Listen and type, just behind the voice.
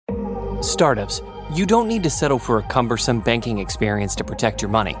Startups, you don't need to settle for a cumbersome banking experience to protect your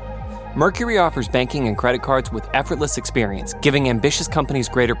money. Mercury offers banking and credit cards with effortless experience, giving ambitious companies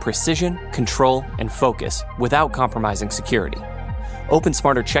greater precision, control, and focus without compromising security. Open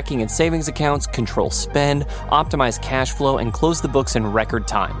smarter checking and savings accounts, control spend, optimize cash flow, and close the books in record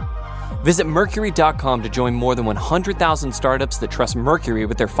time. Visit Mercury.com to join more than 100,000 startups that trust Mercury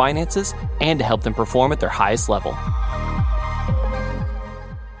with their finances and to help them perform at their highest level.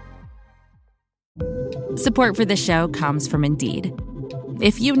 Support for the show comes from Indeed.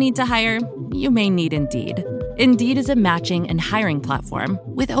 If you need to hire, you may need Indeed. Indeed is a matching and hiring platform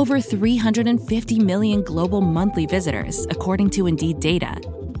with over 350 million global monthly visitors, according to Indeed data,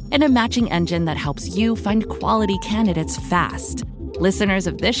 and a matching engine that helps you find quality candidates fast. Listeners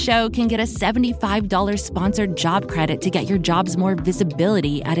of this show can get a $75 sponsored job credit to get your jobs more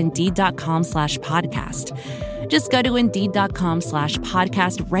visibility at Indeed.com/podcast. Just go to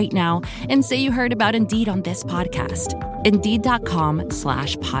Indeed.com/podcast right now and say you heard about Indeed on this podcast.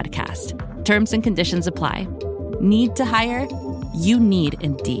 Indeed.com/podcast. Terms and conditions apply. Need to hire? You need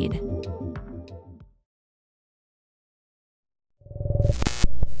Indeed.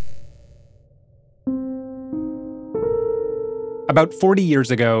 About 40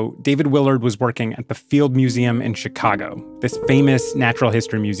 years ago, David Willard was working at the Field Museum in Chicago, this famous natural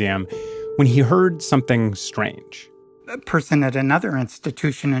history museum, when he heard something strange. A person at another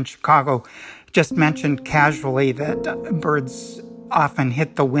institution in Chicago just mentioned casually that birds often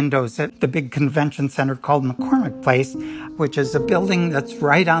hit the windows at the big convention center called McCormick Place, which is a building that's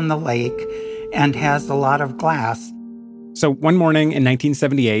right on the lake and has a lot of glass. So one morning in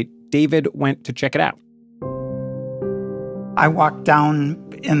 1978, David went to check it out. I walked down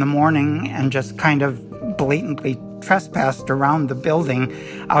in the morning and just kind of blatantly trespassed around the building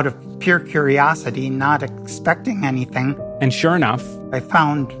out of pure curiosity, not expecting anything. And sure enough, I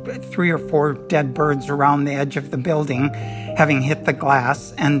found 3 or 4 dead birds around the edge of the building, having hit the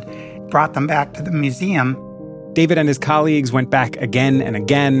glass, and brought them back to the museum. David and his colleagues went back again and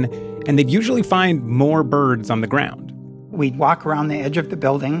again, and they'd usually find more birds on the ground. We'd walk around the edge of the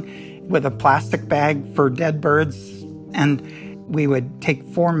building with a plastic bag for dead birds, and we would take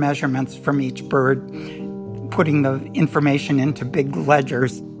 4 measurements from each bird, putting the information into big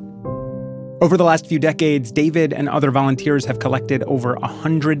ledgers. Over the last few decades, David and other volunteers have collected over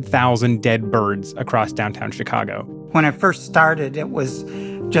 100,000 dead birds across downtown Chicago. When I first started, it was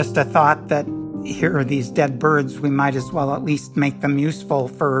just a thought that here are these dead birds, we might as well at least make them useful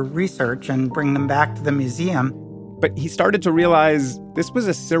for research and bring them back to the museum. But he started to realize this was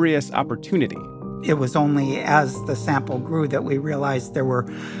a serious opportunity. It was only as the sample grew that we realized there were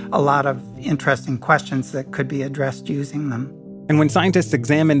a lot of interesting questions that could be addressed using them. And when scientists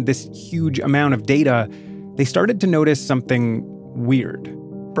examined this huge amount of data, they started to notice something weird.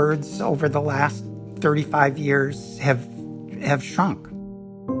 Birds over the last 35 years have shrunk.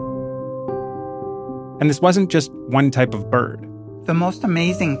 And this wasn't just one type of bird. The most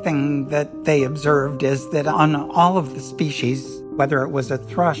amazing thing that they observed is that on all of the species, whether it was a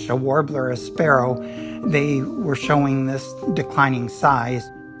thrush, a warbler, a sparrow, they were showing this declining size.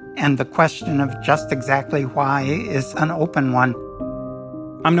 And the question of just exactly why is an open one.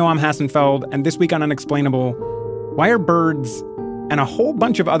 I'm Noam Hassenfeld, and this week on Unexplainable, why are birds and a whole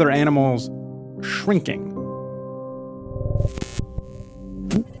bunch of other animals shrinking?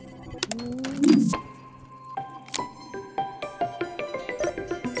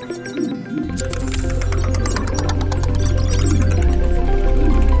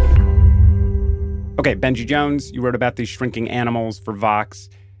 Okay, Benji Jones, you wrote about these shrinking animals for Vox.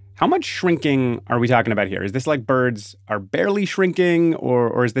 How much shrinking are we talking about here? Is this like birds are barely shrinking,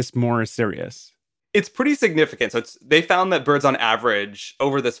 or is this more serious? It's pretty significant. So they found that birds on average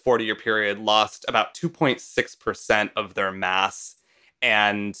over this 40-year period lost about 2.6% of their mass,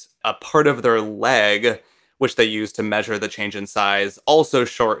 and a part of their leg, which they used to measure the change in size, also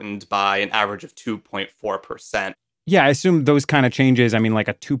shortened by an average of 2.4%. Yeah, I assume those kind of changes, I mean, like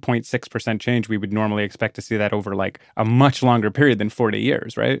a 2.6% change, we would normally expect to see that over like a much longer period than 40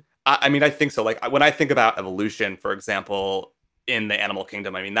 years, right? I mean, I think so. Like when I think about evolution, for example, in the animal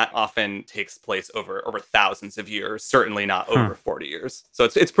kingdom, I mean, that often takes place over thousands of years, certainly not over 40 years. So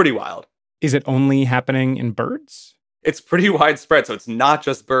it's pretty wild. Is it only happening in birds? It's pretty widespread. So it's not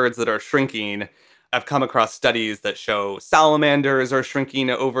just birds that are shrinking. I've come across studies that show salamanders are shrinking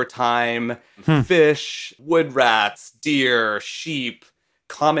over time, fish, wood rats, deer, sheep,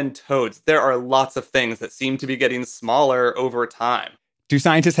 common toads. There are lots of things that seem to be getting smaller over time. Do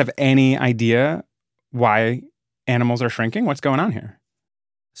scientists have any idea why animals are shrinking? What's going on here?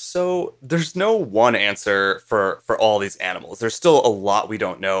 So there's no one answer for all these animals. There's still a lot we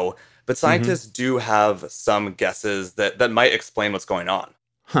don't know. But scientists do have some guesses that might explain what's going on.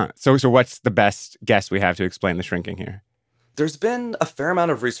 Huh. So what's the best guess we have to explain the shrinking here? There's been a fair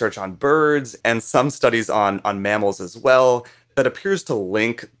amount of research on birds and some studies on mammals as well that appears to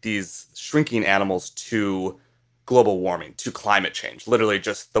link these shrinking animals to global warming, to climate change. Literally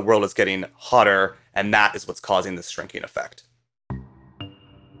just the world is getting hotter, and that is what's causing this shrinking effect.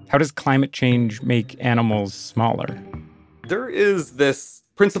 How does climate change make animals smaller? There is this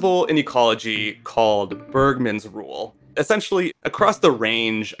principle in ecology called Bergmann's rule. Essentially, across the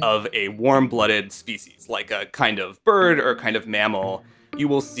range of a warm-blooded species, like a kind of bird or a kind of mammal, you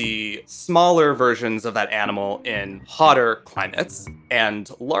will see smaller versions of that animal in hotter climates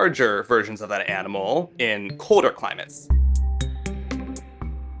and larger versions of that animal in colder climates.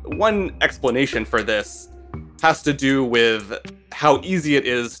 One explanation for this has to do with how easy it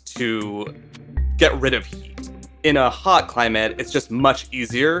is to get rid of heat. In a hot climate, it's just much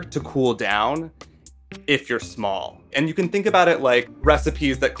easier to cool down if you're small. And you can think about it like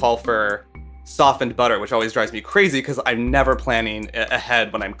recipes that call for softened butter, which always drives me crazy because I'm never planning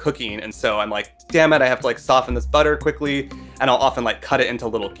ahead when I'm cooking. And so I'm like, damn it, I have to like soften this butter quickly. And I'll often like cut it into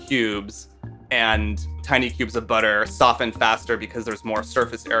little cubes, and tiny cubes of butter soften faster because there's more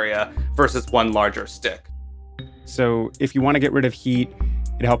surface area versus one larger stick. So if you want to get rid of heat,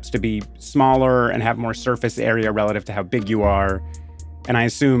 it helps to be smaller and have more surface area relative to how big you are. And I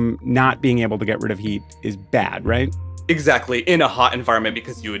assume not being able to get rid of heat is bad, right? Exactly, in a hot environment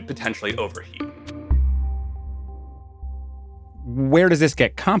because you would potentially overheat. Where does this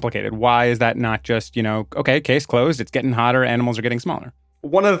get complicated? Why is that not just, okay, case closed, it's getting hotter, animals are getting smaller?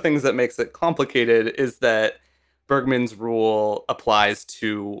 One of the things that makes it complicated is that Bergmann's rule applies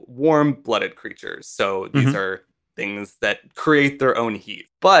to warm-blooded creatures. So these are things that create their own heat.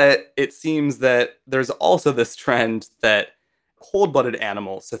 But it seems that there's also this trend that cold-blooded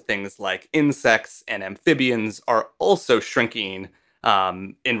animals, so things like insects and amphibians, are also shrinking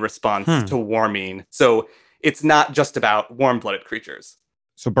in response to warming. So it's not just about warm-blooded creatures.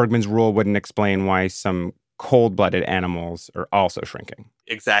 So Bergmann's rule wouldn't explain why some cold-blooded animals are also shrinking.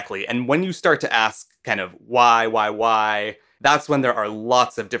 Exactly. And when you start to ask kind of why, that's when there are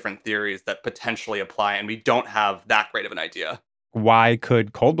lots of different theories that potentially apply, and we don't have that great of an idea. Why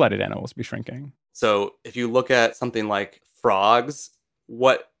could cold-blooded animals be shrinking? So if you look at something like frogs,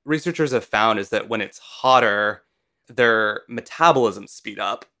 what researchers have found is that when it's hotter, their metabolism speed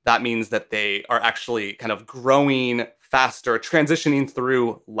up. That means that they are actually kind of growing faster, transitioning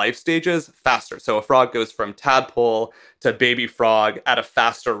through life stages faster. So a frog goes from tadpole to baby frog at a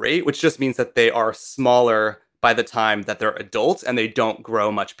faster rate, which just means that they are smaller by the time that they're adults and they don't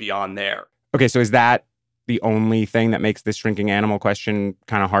grow much beyond there. Okay, so is that the only thing that makes this shrinking animal question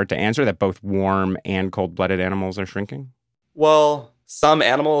kind of hard to answer, that both warm and cold-blooded animals are shrinking? Well, some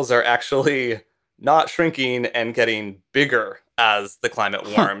animals are actually not shrinking and getting bigger as the climate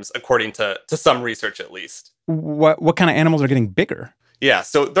warms, according to some research at least. What kind of animals are getting bigger? Yeah,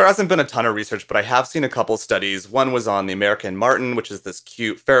 so there hasn't been a ton of research, but I have seen a couple studies. One was on the American marten, which is this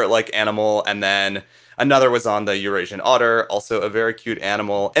cute ferret-like animal, and then another was on the Eurasian otter, also a very cute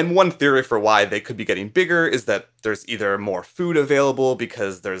animal. And one theory for why they could be getting bigger is that there's either more food available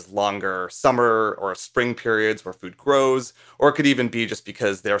because there's longer summer or spring periods where food grows, or it could even be just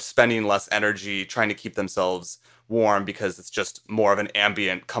because they're spending less energy trying to keep themselves warm because it's just more of an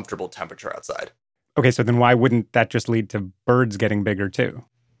ambient, comfortable temperature outside. Okay, so then why wouldn't that just lead to birds getting bigger too?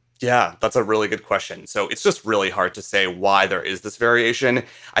 Yeah, that's a really good question. So it's just really hard to say why there is this variation.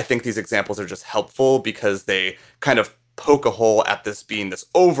 I think these examples are just helpful because they kind of poke a hole at this being this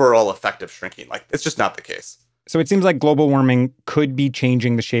overall effect of shrinking. Like, it's just not the case. So it seems like global warming could be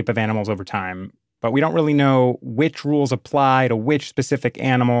changing the shape of animals over time, but we don't really know which rules apply to which specific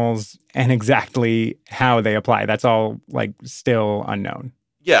animals and exactly how they apply. That's all, still unknown.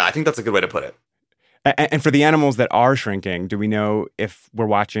 Yeah, I think that's a good way to put it. And for the animals that are shrinking, do we know if we're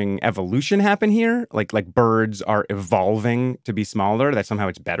watching evolution happen here? Like birds are evolving to be smaller, that somehow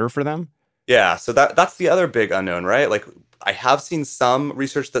it's better for them? Yeah, so that's the other big unknown, right? Like, I have seen some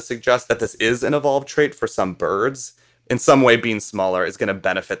research that suggests that this is an evolved trait for some birds. In some way, being smaller is going to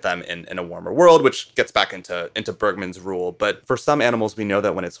benefit them in a warmer world, which gets back into Bergmann's rule. But for some animals, we know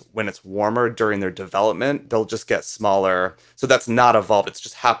that when it's warmer during their development, they'll just get smaller. So that's not evolved. It's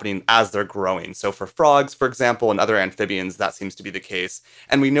just happening as they're growing. So for frogs, for example, and other amphibians, that seems to be the case.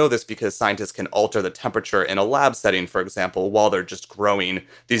 And we know this because scientists can alter the temperature in a lab setting, for example, while they're just growing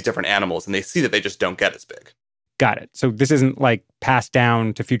these different animals. And they see that they just don't get as big. Got it. So this isn't passed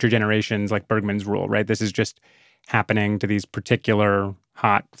down to future generations like Bergmann's rule, right? This is just happening to these particular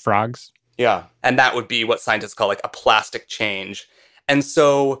hot frogs? Yeah. And that would be what scientists call a plastic change. And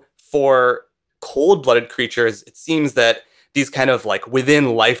so For cold-blooded creatures, it seems that these kind of like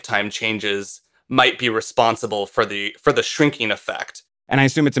within lifetime changes might be responsible for the shrinking effect. And I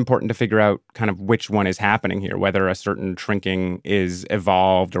assume it's important to figure out kind of which one is happening here, whether a certain shrinking is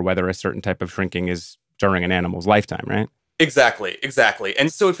evolved or whether a certain type of shrinking is during an animal's lifetime, right? Exactly.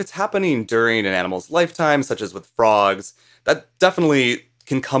 And so if it's happening during an animal's lifetime, such as with frogs, that definitely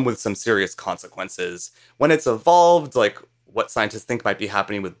can come with some serious consequences. When it's evolved, like what scientists think might be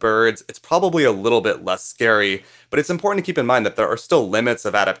happening with birds, it's probably a little bit less scary, but it's important to keep in mind that there are still limits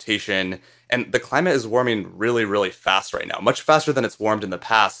of adaptation, and the climate is warming really, really fast right now, much faster than it's warmed in the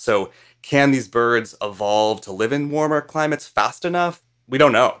past. So can these birds evolve to live in warmer climates fast enough? We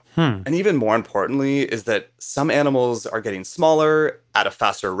don't know. And even more importantly is that some animals are getting smaller at a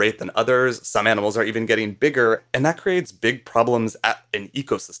faster rate than others. Some animals are even getting bigger, and that creates big problems at an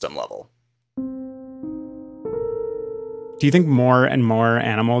ecosystem level. Do you think more and more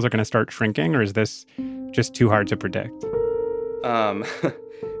animals are going to start shrinking, or is this just too hard to predict?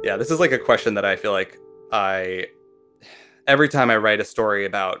 Yeah, this is like a question that I feel like every time I write a story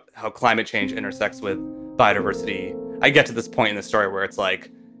about how climate change intersects with biodiversity, I get to this point in the story where it's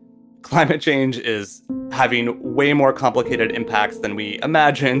like, climate change is having way more complicated impacts than we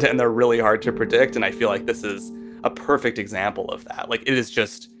imagined, and they're really hard to predict. And I feel like this is a perfect example of that. Like,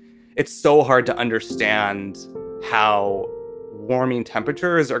 it's so hard to understand how warming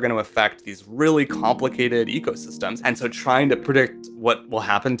temperatures are going to affect these really complicated ecosystems. And so trying to predict what will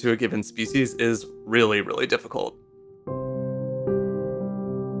happen to a given species is really, really difficult.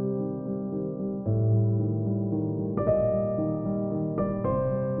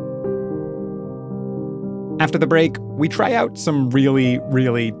 After the break, we try out some really,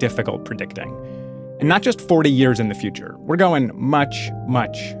 really difficult predicting. And not just 40 years in the future. We're going much,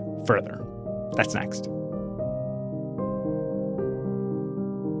 much further. That's next.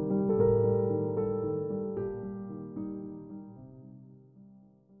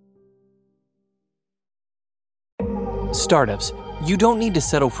 Startups, you don't need to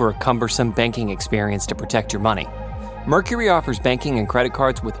settle for a cumbersome banking experience to protect your money. Mercury offers banking and credit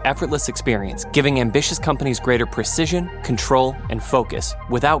cards with effortless experience, giving ambitious companies greater precision, control, and focus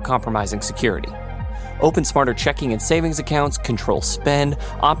without compromising security. Open smarter checking and savings accounts, control spend,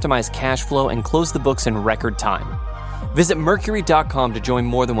 optimize cash flow, and close the books in record time. Visit Mercury.com to join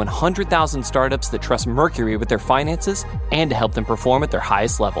more than 100,000 startups that trust Mercury with their finances and to help them perform at their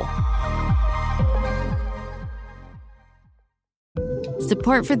highest level.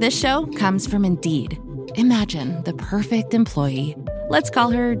 Support for this show comes from Indeed. Imagine the perfect employee. Let's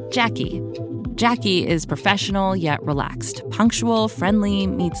call her Jackie. Jackie is professional yet relaxed, punctual, friendly,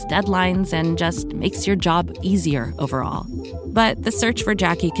 meets deadlines, and just makes your job easier overall. But the search for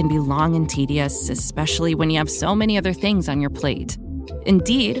Jackie can be long and tedious, especially when you have so many other things on your plate.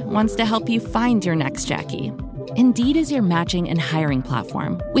 Indeed wants to help you find your next Jackie. Indeed is your matching and hiring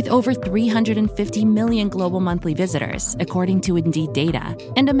platform with over 350 million global monthly visitors, according to Indeed data,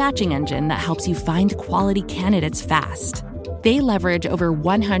 and a matching engine that helps you find quality candidates fast. They leverage over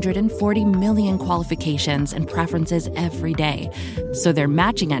 140 million qualifications and preferences every day, so their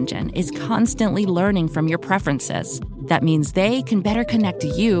matching engine is constantly learning from your preferences. That means they can better connect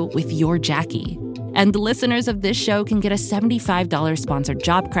you with your Jackie. And listeners of this show can get a $75 sponsored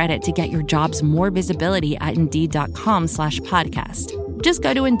job credit to get your jobs more visibility at Indeed.com/podcast. Just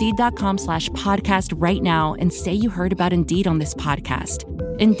go to Indeed.com/podcast right now and say you heard about Indeed on this podcast.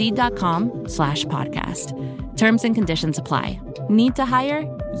 Indeed.com/podcast. Terms and conditions apply. Need to hire?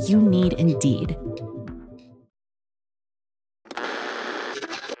 You need Indeed.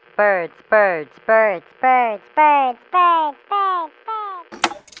 Birds, birds, birds, birds, birds, birds, birds, birds.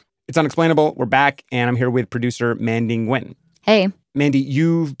 It's Unexplainable. We're back, and I'm here with producer Mandy Nguyen. Hey. Mandy,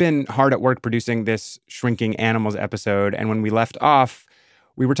 you've been hard at work producing this Shrinking Animals episode, and when we left off,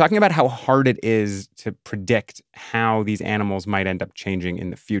 we were talking about how hard it is to predict how these animals might end up changing in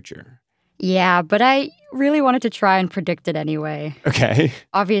the future. Yeah, but I really wanted to try and predict it anyway. Okay.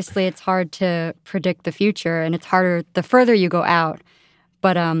 Obviously, it's hard to predict the future, and it's harder the further you go out.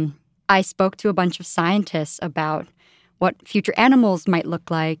 But I spoke to a bunch of scientists about what future animals might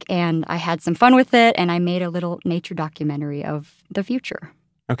look like, and I had some fun with it, and I made a little nature documentary of the future.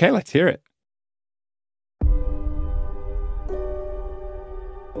 Okay, let's hear it.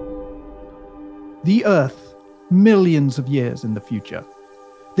 The Earth, millions of years in the future.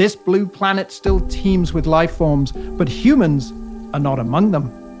 This blue planet still teems with life forms, but humans are not among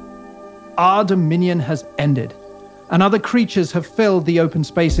them. Our dominion has ended, and other creatures have filled the open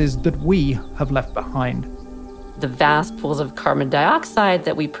spaces that we have left behind. The vast pools of carbon dioxide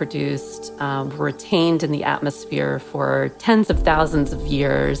that we produced were retained in the atmosphere for tens of thousands of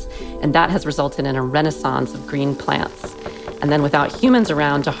years, and that has resulted in a renaissance of green plants. And then without humans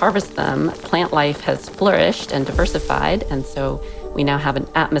around to harvest them, plant life has flourished and diversified, and so we now have an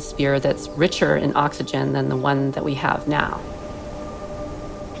atmosphere that's richer in oxygen than the one that we have now.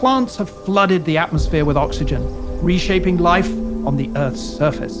 Plants have flooded the atmosphere with oxygen, reshaping life on the Earth's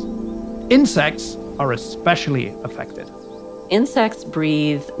surface. Insects are especially affected. Insects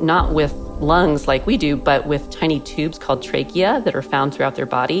breathe not with lungs like we do, but with tiny tubes called trachea that are found throughout their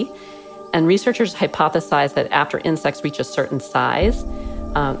body. And researchers hypothesize that after insects reach a certain size,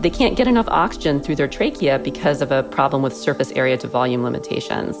 they can't get enough oxygen through their trachea because of a problem with surface area to volume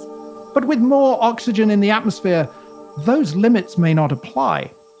limitations. But with more oxygen in the atmosphere, those limits may not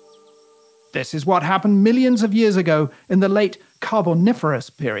apply. This is what happened millions of years ago in the late Carboniferous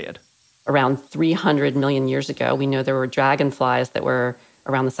period. Around 300 million years ago, we know there were dragonflies that were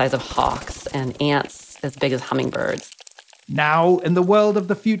around the size of hawks and ants as big as hummingbirds. Now, in the world of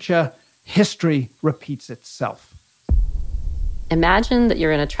the future, history repeats itself. Imagine that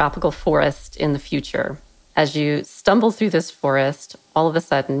you're in a tropical forest in the future. As you stumble through this forest, all of a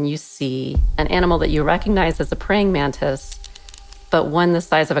sudden you see an animal that you recognize as a praying mantis, but one the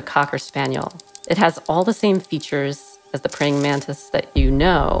size of a cocker spaniel. It has all the same features as the praying mantis that you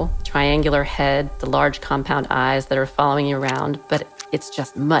know, triangular head, the large compound eyes that are following you around, but it's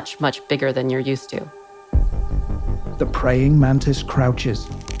just much, much bigger than you're used to. The praying mantis crouches,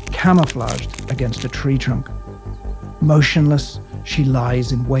 camouflaged against a tree trunk. Motionless, she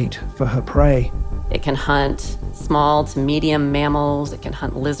lies in wait for her prey. It can hunt small to medium mammals, it can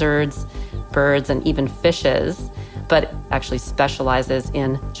hunt lizards, birds, and even fishes, but it actually specializes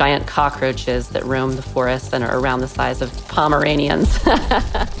in giant cockroaches that roam the forest and are around the size of Pomeranians.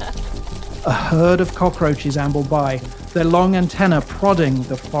 A herd of cockroaches amble by, their long antennae prodding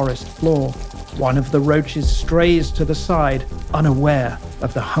the forest floor. One of the roaches strays to the side, unaware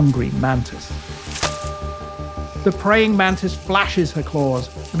of the hungry mantis. The praying mantis flashes her claws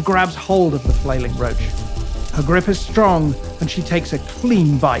and grabs hold of the flailing roach. Her grip is strong, and she takes a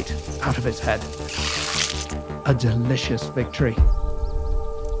clean bite out of its head. A delicious victory.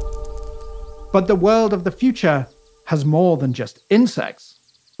 But the world of the future has more than just insects.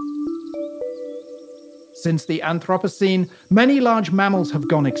 Since the Anthropocene, many large mammals have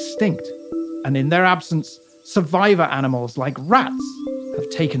gone extinct, and in their absence, survivor animals like rats have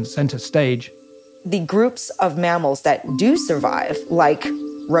taken center stage. The groups of mammals that do survive, like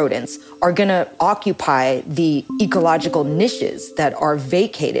rodents, are going to occupy the ecological niches that are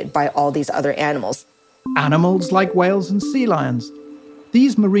vacated by all these other animals. Animals like whales and sea lions.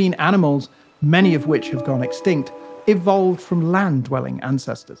 These marine animals, many of which have gone extinct, evolved from land-dwelling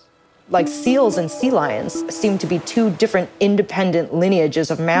ancestors. Like seals and sea lions seem to be two different independent lineages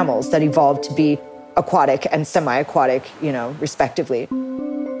of mammals that evolved to be aquatic and semi-aquatic, respectively.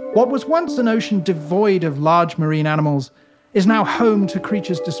 What was once an ocean devoid of large marine animals is now home to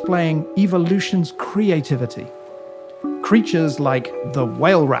creatures displaying evolution's creativity. Creatures like the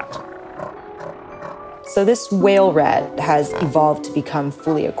whale rat. So this whale rat has evolved to become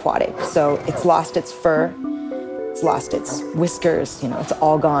fully aquatic. So it's lost its fur, it's lost its whiskers, it's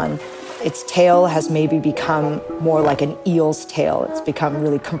all gone. Its tail has maybe become more like an eel's tail. It's become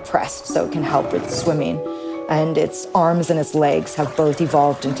really compressed so it can help with swimming. And its arms and its legs have both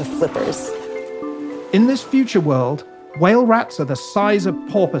evolved into flippers. In this future world, whale rats are the size of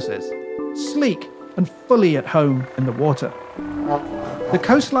porpoises, sleek and fully at home in the water. The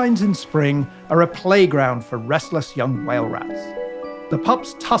coastlines in spring are a playground for restless young whale rats. The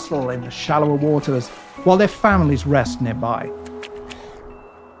pups tussle in the shallower waters while their families rest nearby.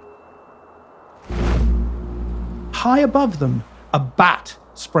 High above them, a bat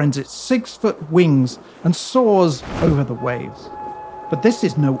spreads its 6-foot wings and soars over the waves. But this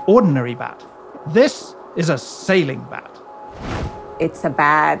is no ordinary bat. This is a sailing bat. It's a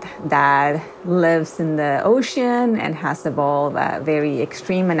bat that lives in the ocean and has evolved a very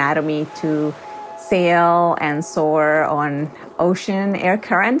extreme anatomy to sail and soar on ocean air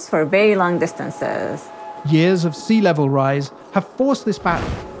currents for very long distances. Years of sea level rise have forced this bat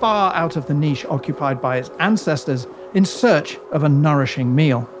far out of the niche occupied by its ancestors in search of a nourishing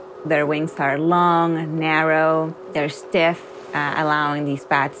meal. Their wings are long, narrow, they're stiff, allowing these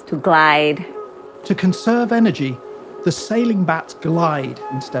bats to glide. To conserve energy, the sailing bats glide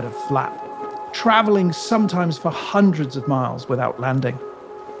instead of flap, traveling sometimes for hundreds of miles without landing.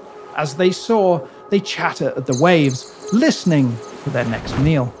 As they soar, they chatter at the waves, listening for their next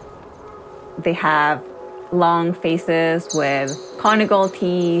meal. They have long faces with conical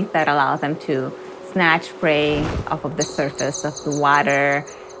teeth that allow them to snatch prey off of the surface of the water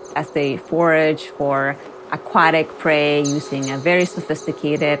as they forage for aquatic prey using a very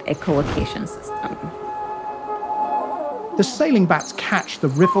sophisticated echolocation system. The sailing bats catch the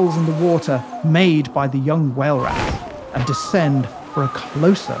ripples in the water made by the young whale rats and descend for a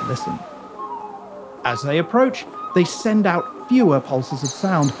closer listen. As they approach, they send out fewer pulses of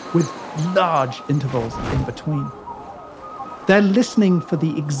sound with large intervals in between. They're listening for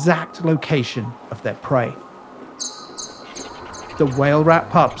the exact location of their prey. The whale rat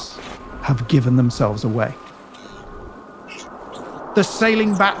pups have given themselves away. The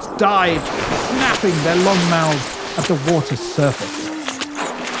sailing bats dive, snapping their long mouths at the water's surface.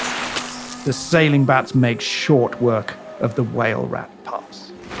 The sailing bats make short work of the whale rat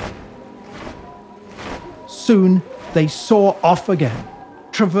pups. Soon, they soar off again,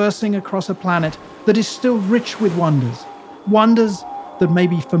 traversing across a planet that is still rich with wonders. Wonders that may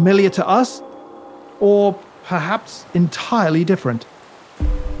be familiar to us, or perhaps entirely different.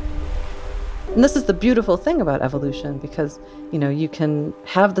 And this is the beautiful thing about evolution, because, you can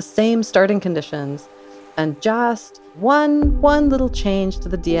have the same starting conditions and just one little change to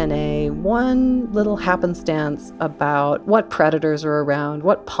the DNA, one little happenstance about what predators are around,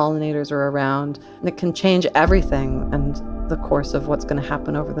 what pollinators are around, and it can change everything and the course of what's going to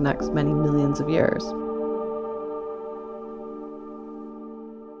happen over the next many millions of years.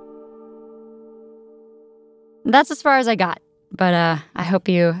 That's as far as I got, but I hope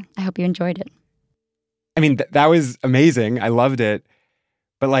you enjoyed it. I mean, that was amazing. I loved it.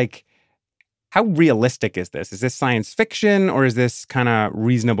 But how realistic is this? Is this science fiction or is this kind of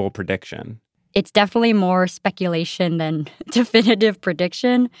reasonable prediction? It's definitely more speculation than definitive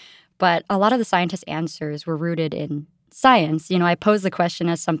prediction, but a lot of the scientists' answers were rooted in science. I posed the question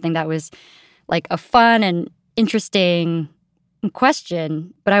as something that was like a fun and interesting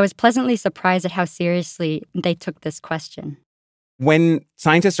question, but I was pleasantly surprised at how seriously they took this question. When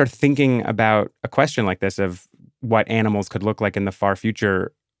scientists are thinking about a question like this of what animals could look like in the far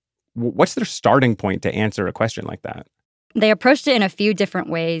future, what's their starting point to answer a question like that? They approached it in a few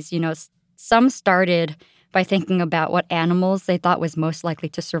different ways. Some started by thinking about what animals they thought was most likely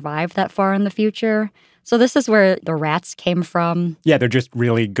to survive that far in the future. So this is where the rats came from. Yeah, they're just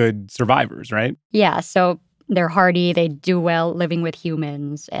really good survivors, right? Yeah, so they're hardy, they do well living with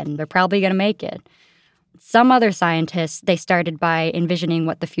humans, and they're probably going to make it. Some other scientists, they started by envisioning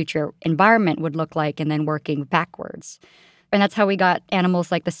what the future environment would look like and then working backwards. And that's how we got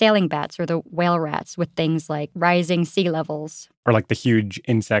animals like the sailing bats or the whale rats with things like rising sea levels. Or like the huge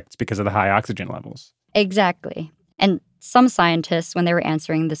insects because of the high oxygen levels. Exactly. And some scientists, when they were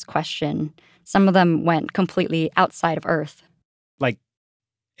answering this question, some of them went completely outside of Earth. Like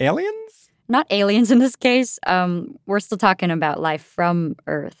aliens? Not aliens in this case. We're still talking about life from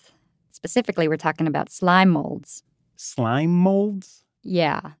Earth. Specifically, we're talking about slime molds. Slime molds?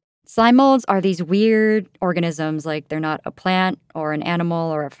 Yeah. Slime molds are these weird organisms, like they're not a plant or an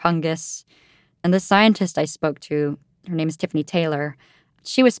animal or a fungus. And the scientist I spoke to, her name is Tiffany Taylor,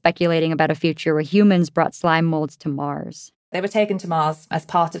 she was speculating about a future where humans brought slime molds to Mars. They were taken to Mars as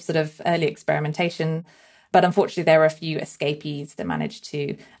part of sort of early experimentation, but unfortunately there were a few escapees that managed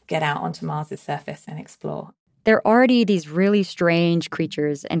to get out onto Mars's surface and explore. They're already these really strange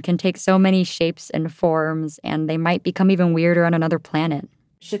creatures and can take so many shapes and forms, and they might become even weirder on another planet.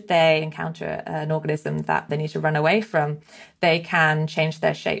 Should they encounter an organism that they need to run away from, they can change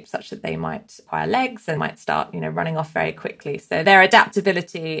their shape such that they might acquire legs and might start, running off very quickly. So their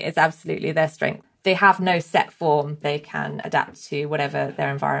adaptability is absolutely their strength. They have no set form. They can adapt to whatever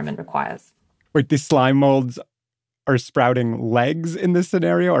their environment requires. Wait, these slime molds are sprouting legs in this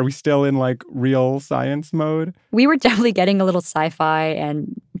scenario? Are we still in real science mode? We were definitely getting a little sci-fi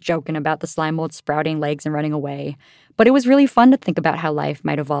and joking about the slime mold sprouting legs and running away. But it was really fun to think about how life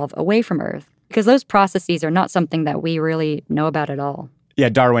might evolve away from Earth, because those processes are not something that we really know about at all. Yeah,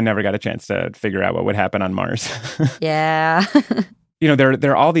 Darwin never got a chance to figure out what would happen on Mars. Yeah.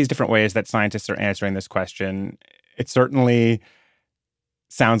 There are all these different ways that scientists are answering this question. It certainly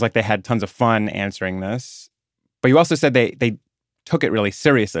sounds like they had tons of fun answering this. But you also said they took it really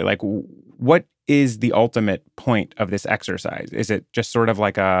seriously. What is the ultimate point of this exercise? Is it just sort of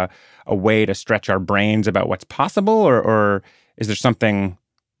like a way to stretch our brains about what's possible, or is there something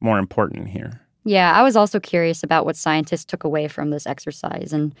more important here? Yeah, I was also curious about what scientists took away from this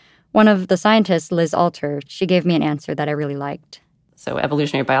exercise. And one of the scientists, Liz Alter, she gave me an answer that I really liked. So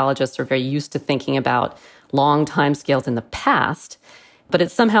evolutionary biologists are very used to thinking about long time scales in the past, but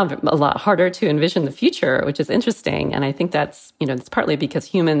it's somehow a lot harder to envision the future, which is interesting. And I think that's, it's partly because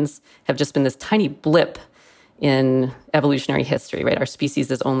humans have just been this tiny blip in evolutionary history, right? Our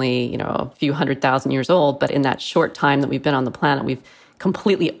species is only, a few 100,000 years old, but in that short time that we've been on the planet, we've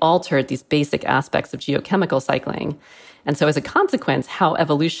completely altered these basic aspects of geochemical cycling. And so as a consequence, how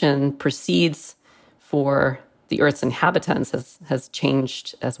evolution proceeds for the Earth's inhabitants has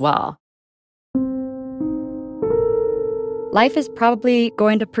changed as well. Life is probably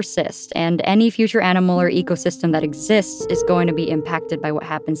going to persist, and any future animal or ecosystem that exists is going to be impacted by what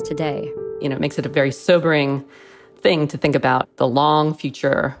happens today. It makes it a very sobering thing to think about the long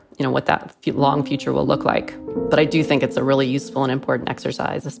future, what that long future will look like. But I do think it's a really useful and important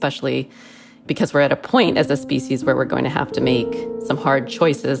exercise, especially because we're at a point as a species where we're going to have to make some hard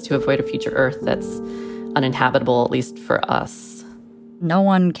choices to avoid a future Earth that's uninhabitable, at least for us. No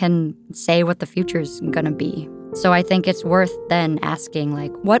one can say what the future's going to be. So I think it's worth then asking,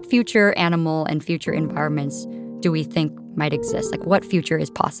 what future animal and future environments do we think might exist? What future is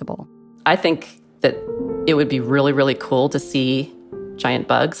possible? I think that it would be really, really cool to see giant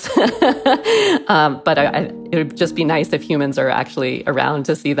bugs. But it would just be nice if humans are actually around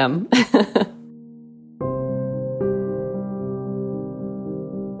to see them.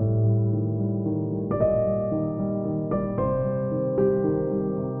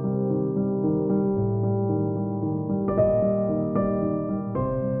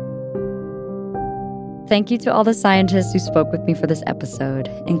 Thank you to all the scientists who spoke with me for this episode,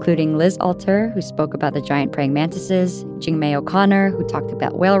 including Liz Alter, who spoke about the giant praying mantises, Jingmei O'Connor, who talked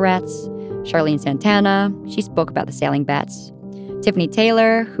about whale rats, Charlene Santana, she spoke about the sailing bats, Tiffany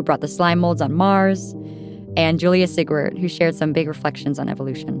Taylor, who brought the slime molds on Mars, and Julia Sigwart, who shared some big reflections on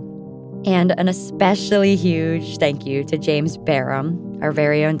evolution. And an especially huge thank you to James Barham, our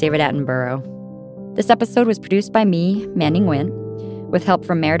very own David Attenborough. This episode was produced by me, Manning Nguyen, with help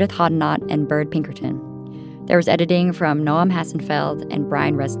from Meredith Hodnott and Bird Pinkerton. There was editing from Noam Hassenfeld and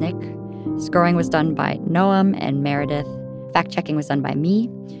Brian Resnick. Scoring was done by Noam and Meredith. Fact-checking was done by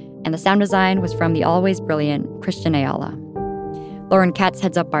me. And the sound design was from the always brilliant Christian Ayala. Lauren Katz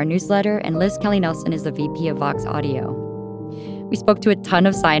heads up our newsletter, and Liz Kelly-Nelson is the VP of Vox Audio. We spoke to a ton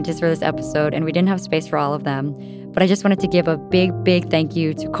of scientists for this episode, and we didn't have space for all of them. But I just wanted to give a big, big thank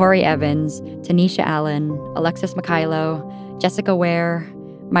you to Corey Evans, Tanisha Allen, Alexis Mikhailo, Jessica Ware,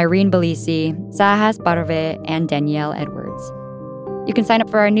 Myrene Belisi, Sahas Barve, and Danielle Edwards. You can sign up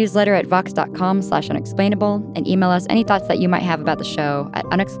for our newsletter at vox.com/unexplainable and email us any thoughts that you might have about the show at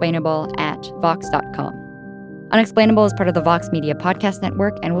unexplainable@vox.com. Unexplainable is part of the Vox Media Podcast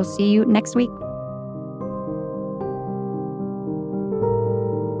Network, and we'll see you next week.